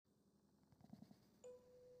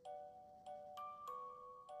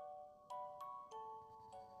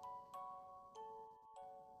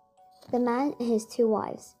The Man and His Two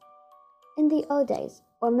Wives. In the old days,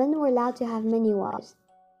 women were allowed to have many wives.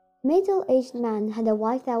 A middle-aged man had a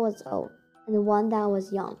wife that was old and one that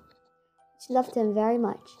was young. She loved him very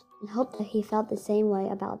much and hoped that he felt the same way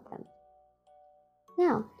about them.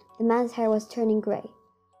 Now, the man's hair was turning gray,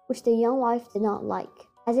 which the young wife did not like,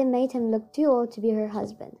 as it made him look too old to be her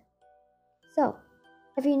husband. So,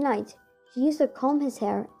 every night, she used to comb his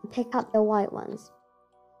hair and pick out the white ones.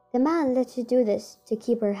 The man let her do this to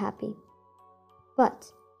keep her happy.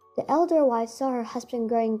 But the elder wife saw her husband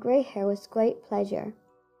growing gray hair with great pleasure,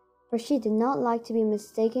 for she did not like to be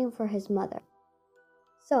mistaken for his mother.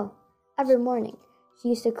 So, every morning, she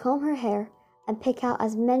used to comb her hair and pick out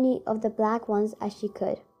as many of the black ones as she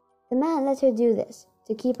could. The man let her do this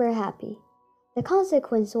to keep her happy. The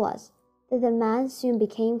consequence was that the man soon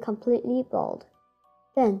became completely bald.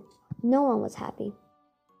 Then, no one was happy.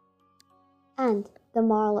 And the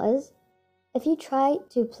moral is, if you try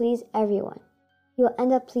to please everyone, you'll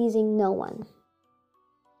end up pleasing no one.